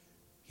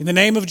In the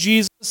name of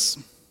Jesus,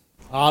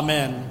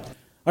 amen.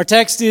 Our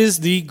text is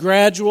the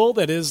gradual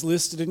that is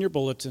listed in your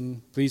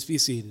bulletin. Please be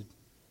seated.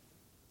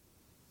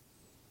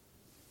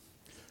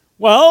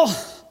 Well,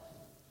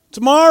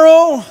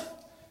 tomorrow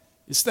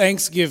is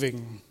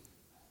Thanksgiving.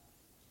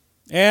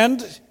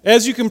 And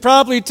as you can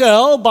probably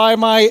tell by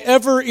my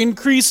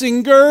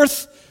ever-increasing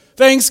girth,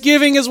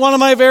 Thanksgiving is one of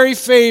my very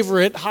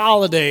favorite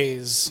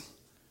holidays.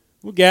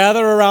 We'll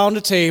gather around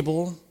a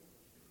table,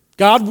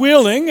 God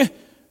willing,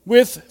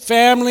 with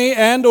family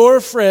and or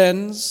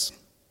friends.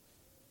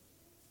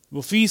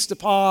 We'll feast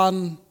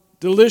upon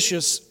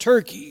delicious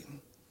turkey,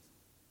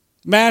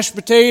 mashed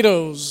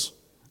potatoes,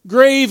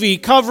 gravy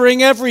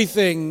covering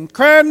everything,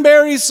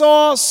 cranberry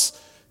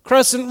sauce,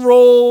 crescent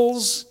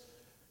rolls,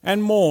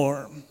 and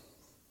more.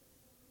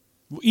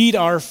 We'll eat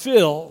our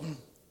fill.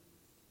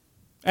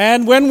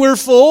 And when we're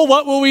full,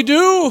 what will we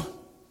do?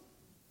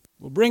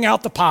 We'll bring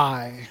out the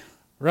pie,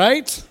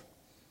 right?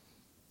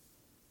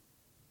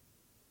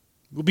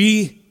 We'll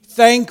be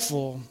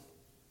thankful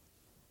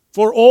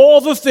for all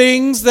the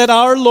things that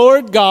our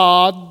Lord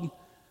God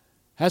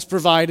has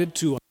provided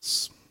to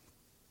us.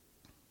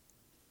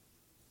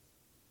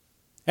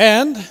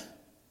 And I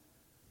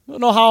don't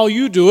know how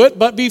you do it,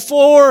 but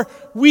before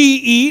we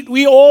eat,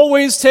 we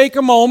always take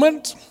a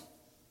moment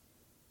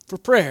for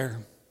prayer.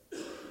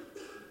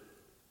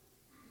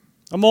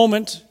 A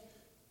moment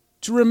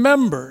to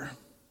remember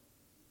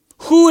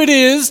who it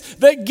is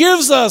that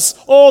gives us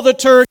all the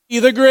turkey,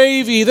 the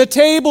gravy, the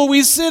table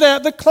we sit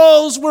at, the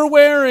clothes we're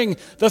wearing,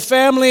 the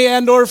family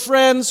and or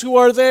friends who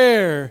are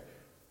there.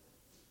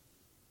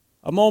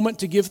 A moment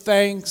to give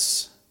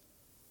thanks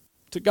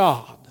to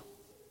God.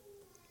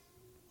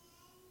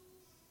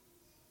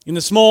 In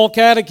the Small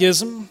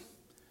Catechism,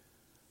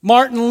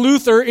 Martin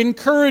Luther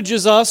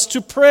encourages us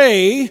to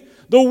pray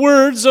the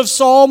words of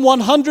Psalm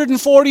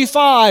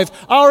 145,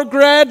 our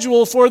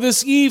gradual for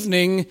this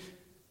evening,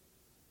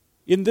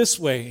 in this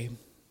way.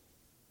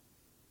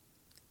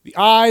 The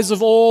eyes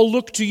of all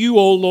look to you,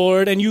 O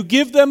Lord, and you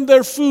give them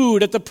their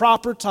food at the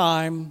proper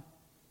time.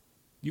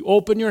 You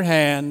open your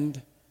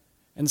hand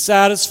and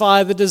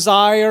satisfy the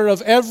desire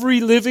of every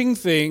living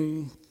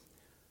thing.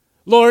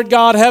 Lord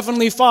God,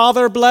 Heavenly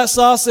Father, bless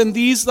us in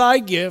these thy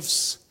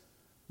gifts,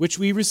 which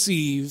we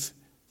receive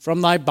from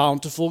thy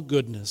bountiful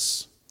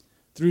goodness.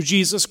 Through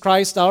Jesus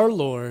Christ our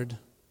Lord.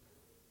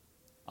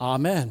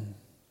 Amen.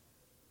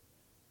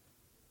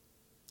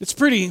 It's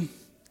pretty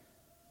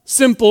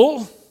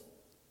simple,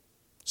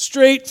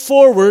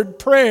 straightforward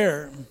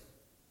prayer.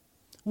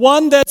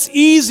 One that's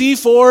easy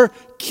for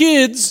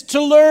kids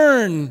to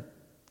learn,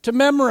 to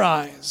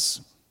memorize.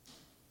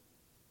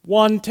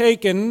 One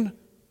taken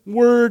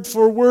word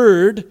for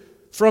word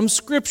from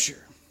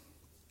Scripture.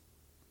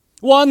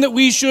 One that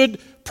we should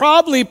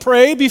probably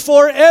pray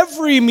before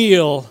every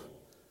meal,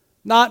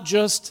 not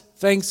just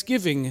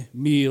Thanksgiving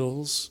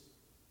meals.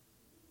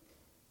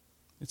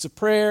 It's a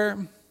prayer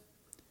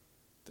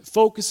that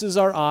focuses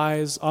our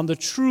eyes on the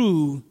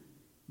true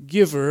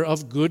giver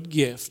of good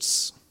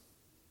gifts,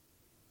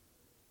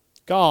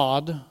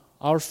 God,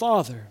 our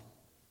Father.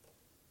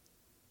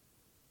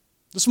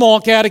 The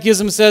Small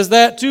Catechism says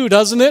that too,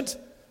 doesn't it?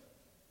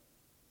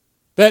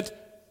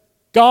 That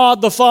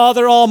God the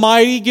Father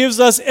Almighty gives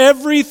us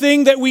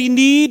everything that we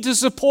need to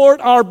support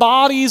our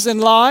bodies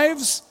and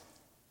lives.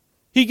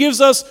 He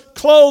gives us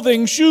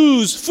clothing,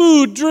 shoes,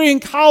 food,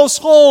 drink, house,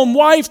 home,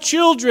 wife,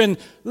 children,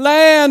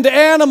 land,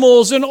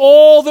 animals, and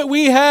all that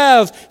we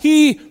have.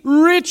 He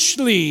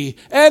richly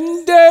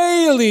and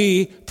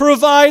daily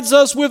provides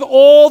us with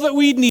all that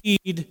we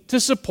need to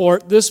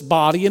support this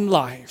body and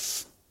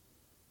life.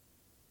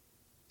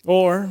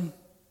 Or,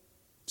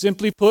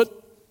 simply put,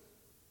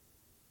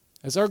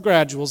 as our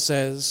gradual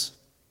says,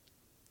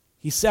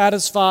 He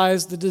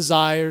satisfies the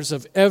desires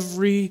of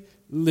every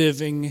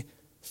living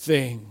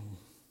thing.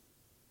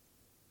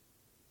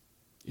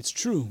 It's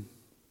true.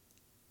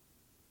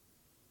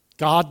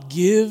 God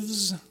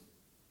gives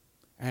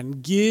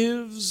and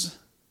gives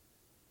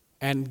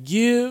and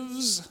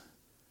gives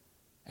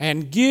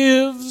and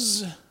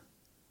gives,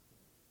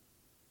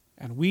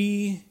 and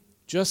we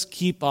just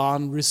keep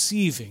on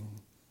receiving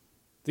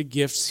the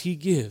gifts He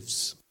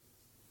gives.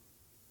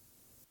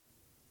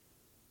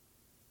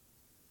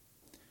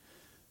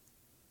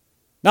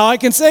 Now, I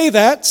can say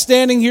that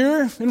standing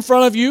here in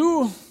front of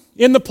you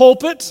in the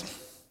pulpit,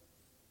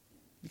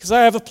 because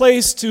I have a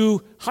place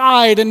to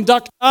hide and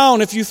duck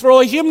down if you throw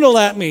a hymnal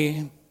at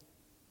me.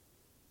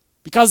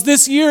 Because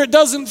this year it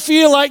doesn't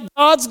feel like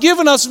God's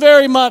given us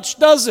very much,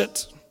 does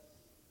it?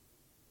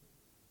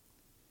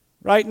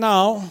 Right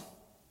now,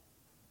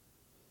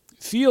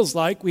 it feels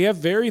like we have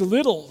very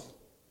little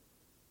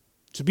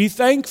to be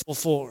thankful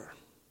for.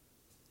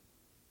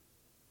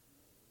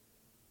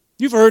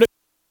 You've heard it.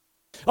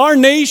 Our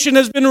nation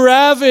has been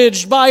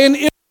ravaged by an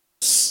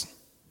illness.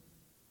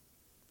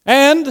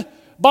 And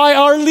by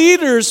our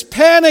leaders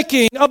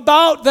panicking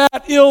about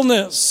that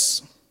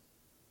illness.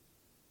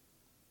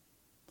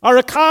 Our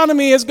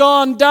economy has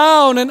gone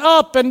down and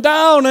up and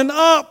down and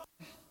up.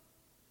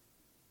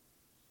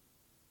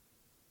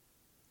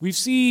 We've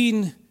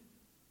seen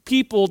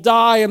people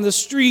die in the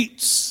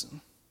streets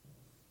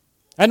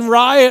and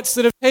riots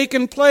that have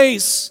taken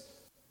place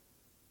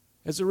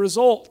as a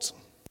result.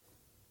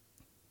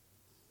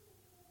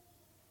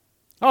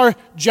 Our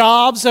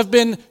jobs have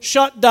been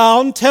shut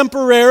down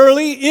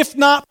temporarily, if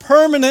not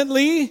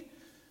permanently,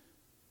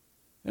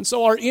 and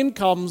so our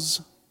income's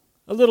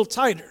a little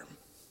tighter.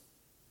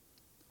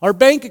 Our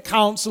bank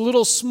account's a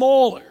little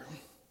smaller.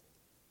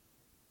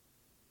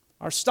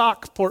 Our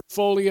stock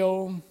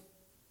portfolio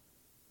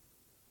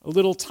a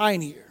little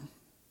tinier.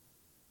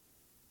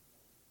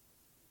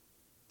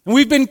 And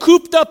we've been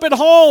cooped up at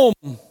home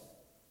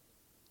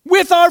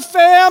with our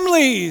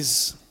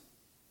families.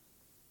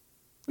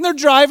 And they're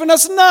driving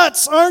us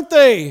nuts, aren't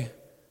they?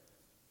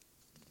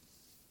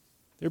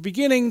 They're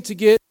beginning to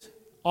get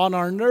on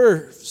our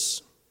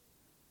nerves.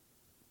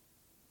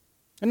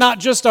 And not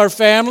just our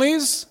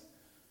families,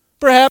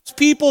 perhaps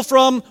people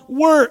from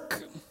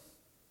work,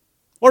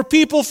 or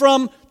people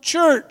from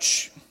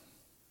church,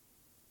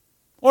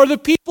 or the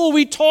people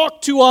we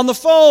talk to on the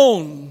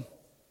phone,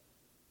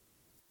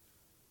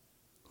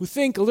 who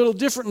think a little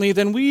differently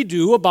than we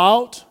do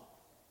about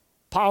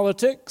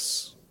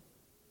politics,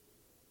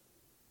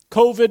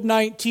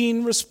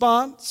 COVID-19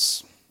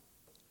 response,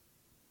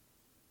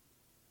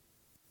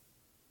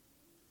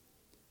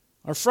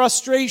 our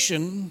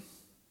frustration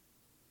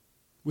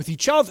with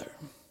each other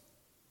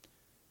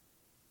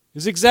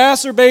is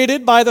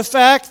exacerbated by the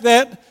fact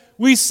that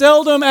we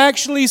seldom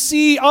actually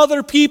see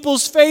other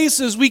people's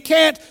faces. We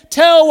can't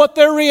tell what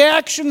their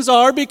reactions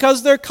are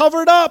because they're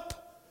covered up.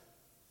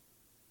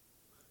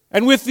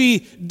 And with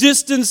the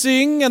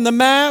distancing and the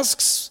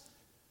masks,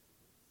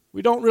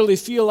 we don't really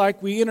feel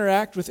like we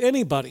interact with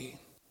anybody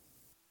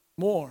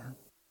more.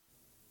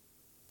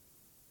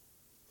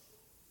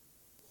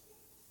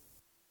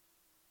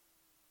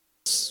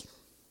 This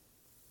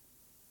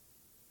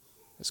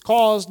has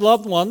caused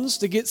loved ones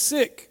to get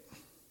sick.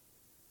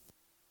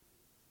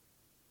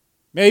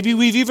 Maybe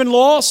we've even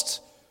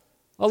lost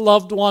a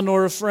loved one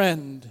or a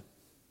friend.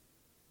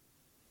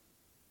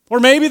 Or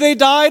maybe they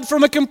died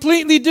from a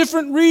completely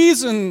different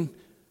reason,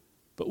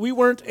 but we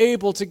weren't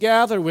able to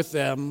gather with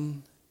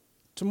them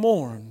to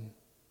mourn.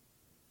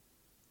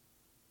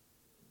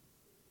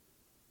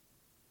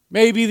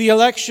 Maybe the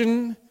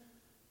election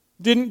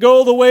didn't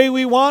go the way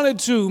we wanted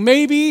to.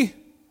 Maybe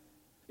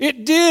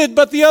it did,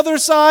 but the other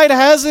side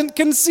hasn't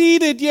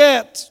conceded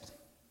yet.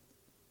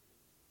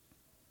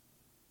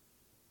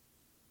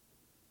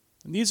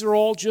 And these are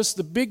all just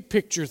the big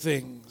picture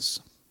things.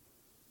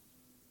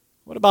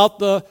 What about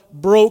the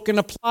broken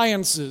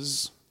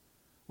appliances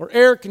or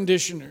air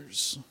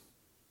conditioners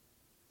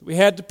that we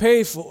had to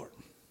pay for?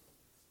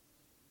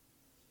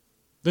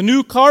 The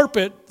new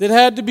carpet that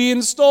had to be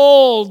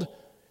installed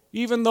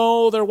even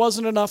though there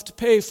wasn't enough to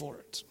pay for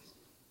it.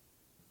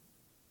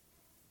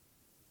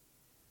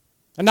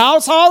 And now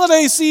it's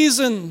holiday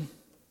season.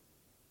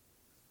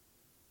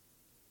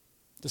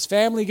 Does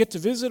family get to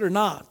visit or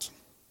not?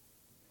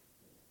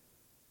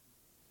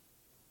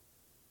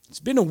 It's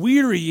been a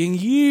wearying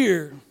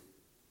year.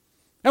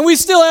 And we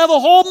still have a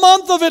whole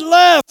month of it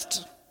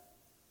left.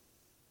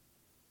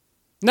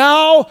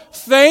 Now,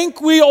 thank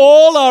we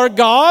all our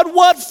God.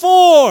 What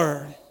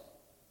for?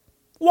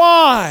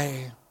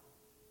 Why?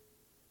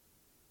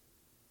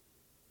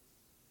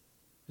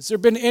 Has there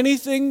been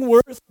anything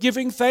worth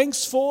giving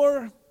thanks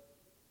for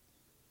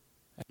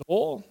at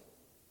all?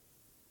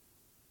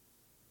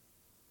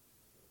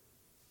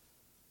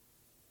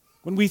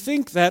 When we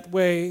think that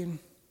way,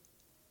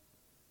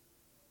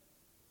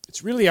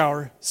 it's really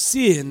our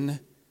sin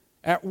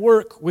at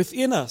work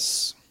within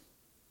us.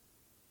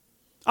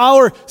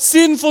 Our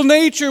sinful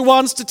nature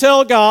wants to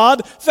tell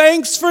God,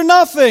 thanks for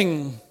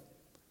nothing.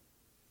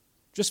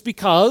 Just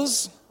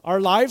because our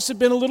lives have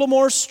been a little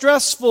more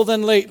stressful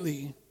than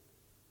lately.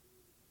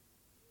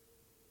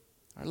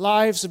 Our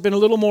lives have been a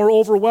little more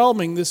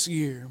overwhelming this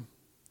year.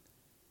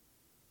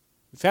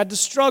 We've had to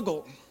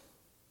struggle.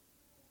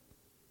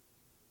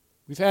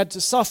 We've had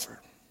to suffer.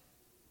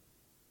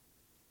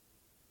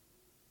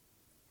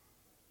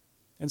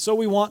 And so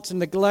we want to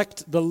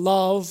neglect the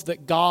love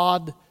that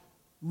God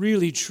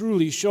really,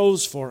 truly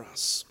shows for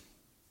us.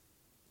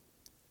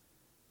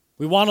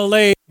 We want to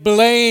lay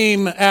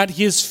blame at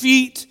His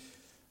feet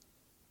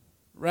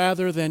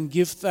rather than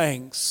give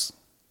thanks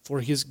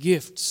for His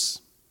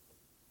gifts.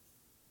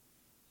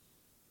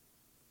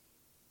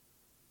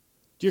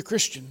 Dear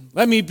Christian,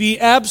 let me be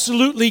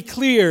absolutely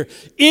clear.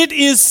 It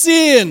is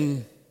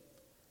sin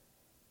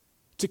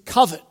to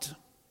covet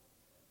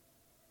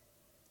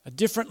a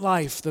different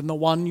life than the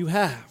one you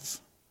have.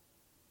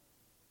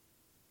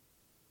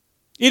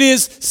 It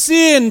is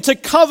sin to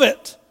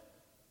covet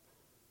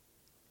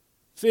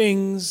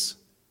things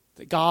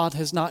that God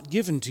has not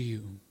given to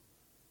you.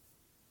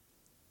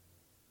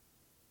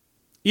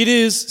 It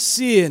is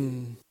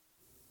sin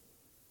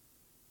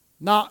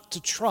not to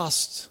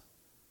trust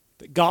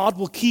that God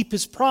will keep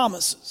His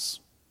promises,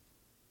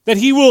 that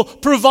He will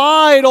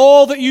provide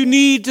all that you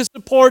need to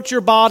support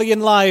your body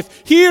and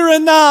life, here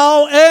and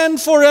now and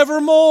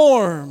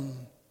forevermore.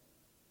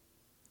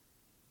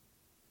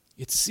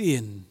 It's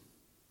sin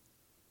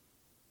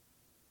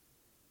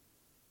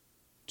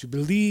to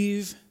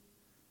believe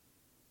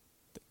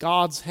that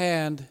God's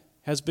hand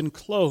has been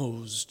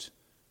closed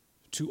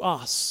to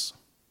us,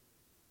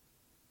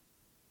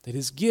 that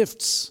His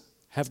gifts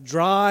have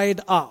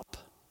dried up,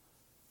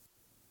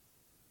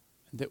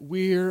 and that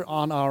we're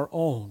on our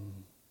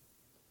own.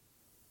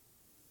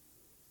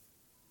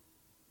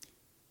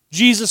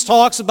 Jesus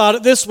talks about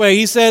it this way.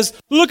 He says,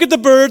 "Look at the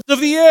birds of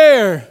the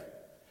air.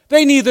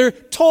 They neither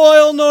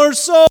toil nor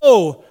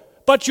sow,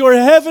 but your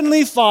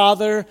heavenly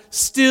Father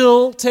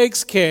still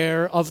takes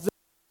care of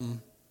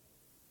them."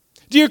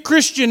 Dear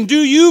Christian, do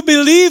you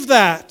believe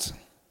that?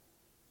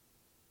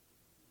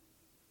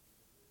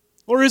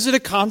 Or is it a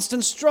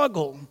constant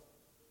struggle?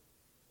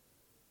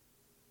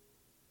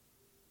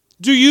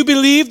 Do you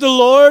believe the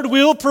Lord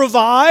will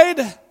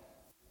provide?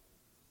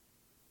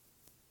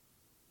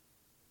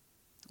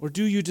 Or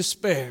do you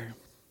despair?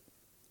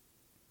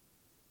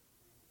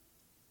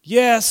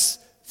 Yes,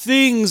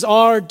 things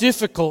are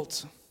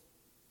difficult,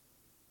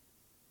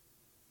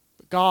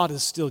 but God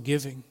is still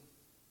giving,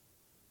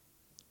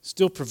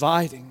 still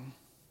providing.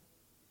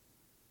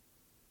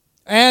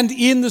 And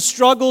in the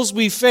struggles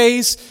we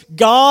face,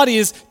 God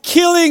is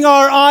killing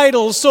our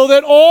idols so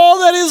that all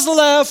that is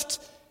left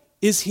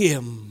is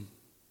Him.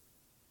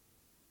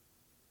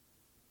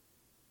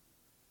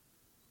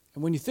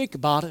 And when you think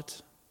about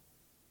it,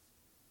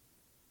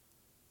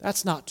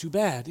 that's not too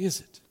bad, is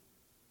it?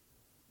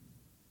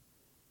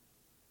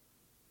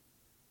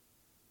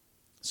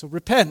 So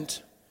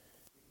repent,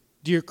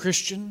 dear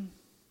Christian,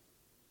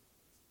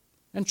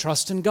 and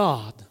trust in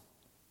God.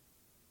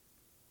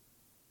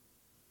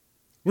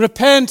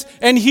 Repent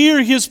and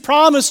hear His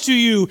promise to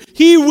you.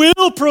 He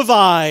will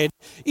provide,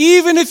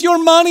 even if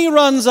your money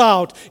runs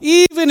out,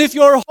 even if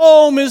your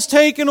home is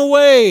taken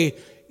away,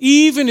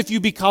 even if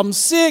you become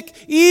sick,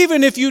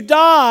 even if you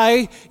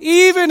die,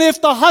 even if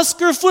the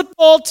Husker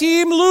football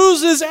team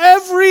loses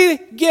every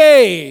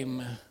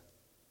game.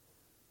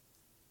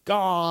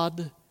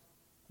 God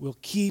will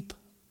keep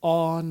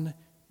on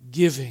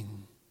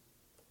giving.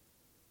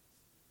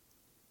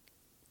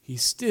 He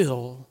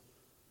still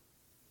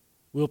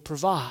will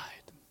provide.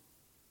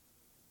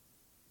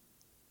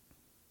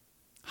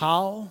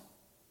 How?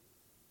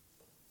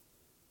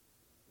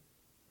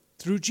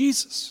 Through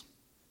Jesus,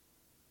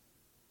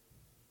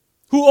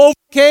 who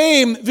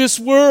overcame this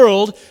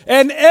world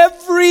and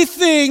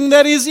everything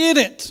that is in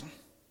it,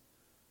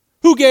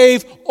 who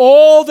gave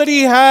all that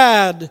He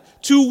had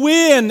to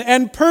win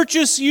and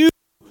purchase you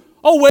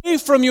away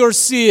from your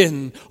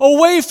sin,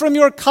 away from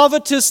your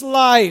covetous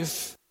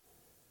life,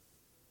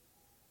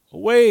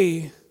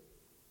 away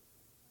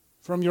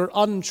from your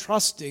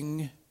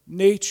untrusting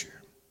nature.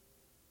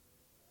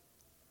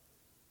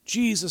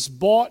 Jesus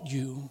bought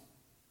you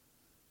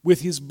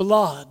with His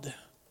blood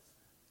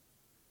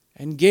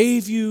and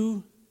gave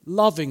you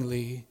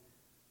lovingly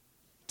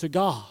to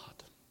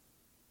God.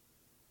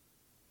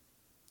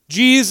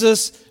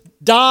 Jesus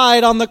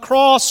died on the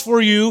cross for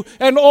you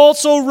and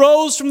also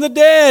rose from the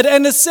dead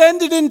and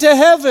ascended into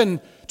heaven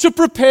to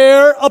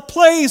prepare a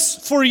place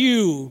for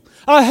you,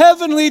 a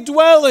heavenly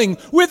dwelling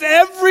with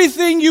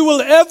everything you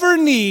will ever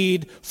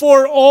need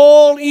for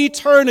all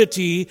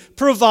eternity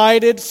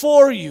provided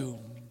for you.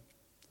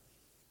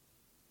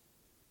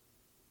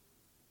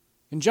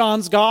 In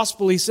John's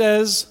Gospel, he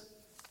says,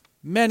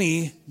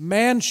 many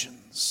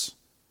mansions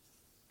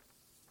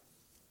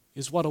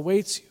is what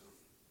awaits you.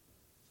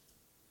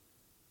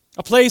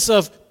 A place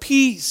of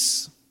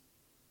peace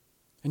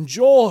and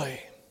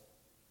joy,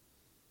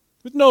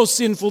 with no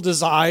sinful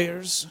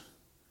desires,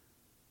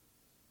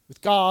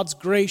 with God's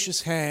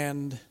gracious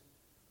hand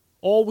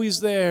always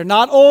there,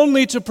 not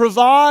only to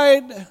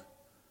provide,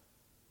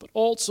 but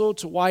also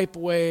to wipe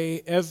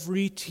away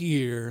every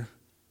tear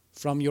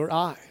from your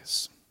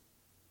eyes.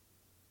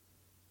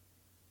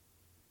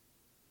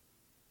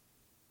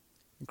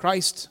 And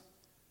Christ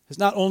has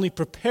not only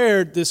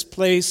prepared this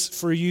place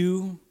for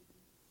you,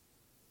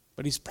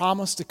 but He's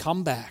promised to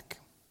come back,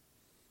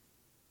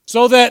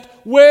 so that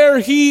where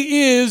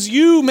He is,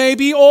 you may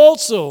be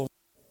also.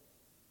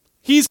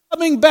 He's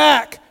coming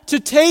back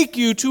to take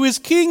you to His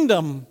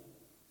kingdom,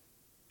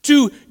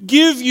 to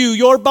give you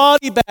your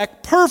body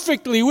back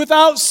perfectly,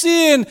 without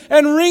sin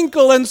and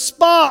wrinkle and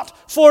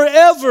spot,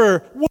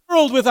 forever,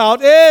 world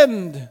without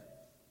end.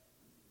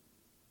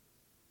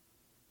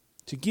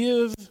 To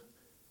give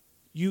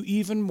you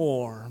even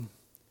more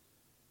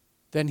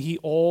than He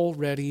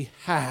already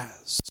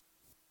has.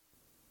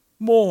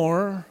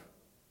 More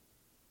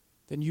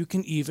than you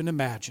can even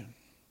imagine.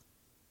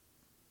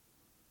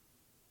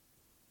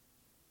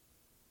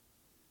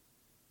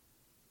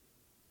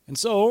 And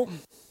so,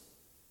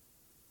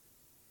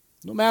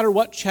 no matter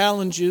what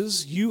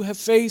challenges you have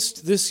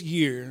faced this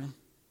year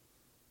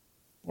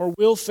or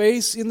will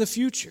face in the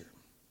future,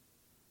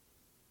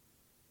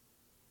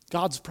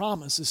 God's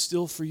promise is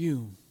still for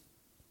you.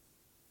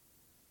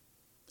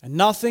 And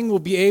nothing will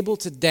be able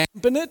to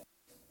dampen it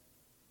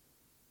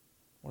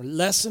or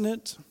lessen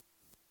it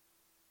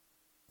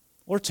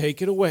or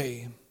take it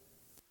away.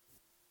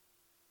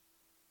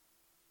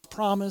 The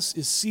promise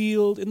is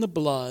sealed in the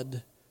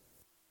blood.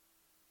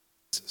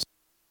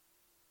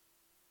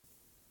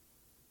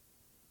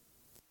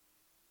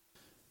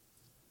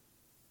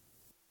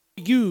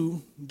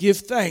 you give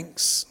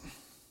thanks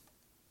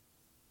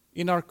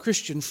in our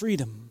Christian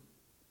freedom.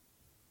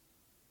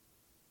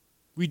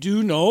 We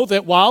do know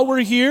that while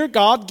we're here,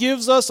 God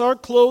gives us our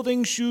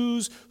clothing,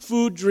 shoes,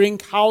 food,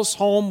 drink, house,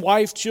 home,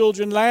 wife,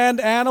 children, land,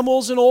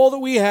 animals, and all that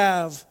we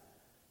have.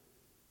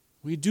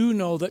 We do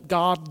know that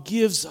God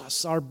gives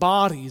us our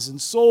bodies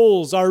and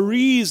souls, our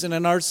reason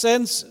and our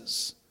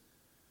senses.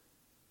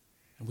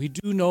 And we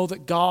do know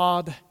that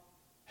God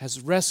has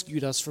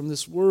rescued us from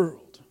this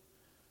world,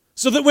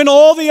 so that when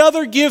all the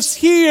other gifts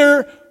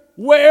here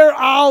wear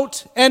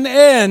out and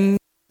end,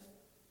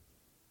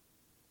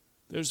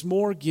 there's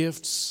more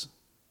gifts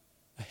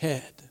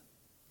ahead.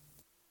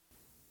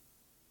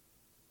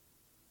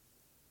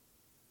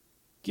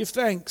 Give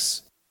thanks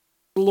to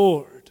the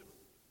Lord,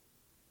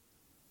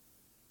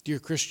 dear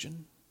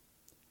Christian.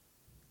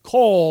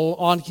 Call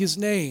on His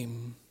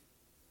name.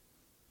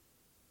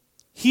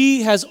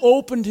 He has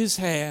opened His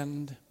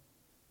hand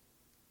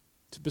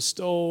to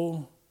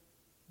bestow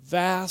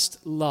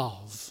vast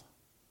love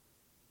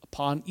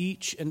upon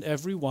each and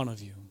every one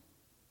of you.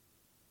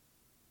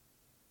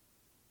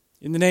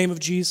 In the name of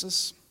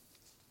Jesus,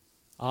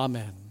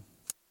 amen.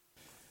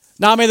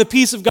 Now may the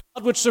peace of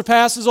God, which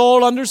surpasses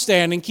all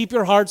understanding, keep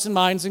your hearts and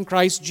minds in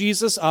Christ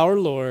Jesus our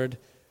Lord.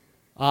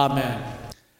 Amen.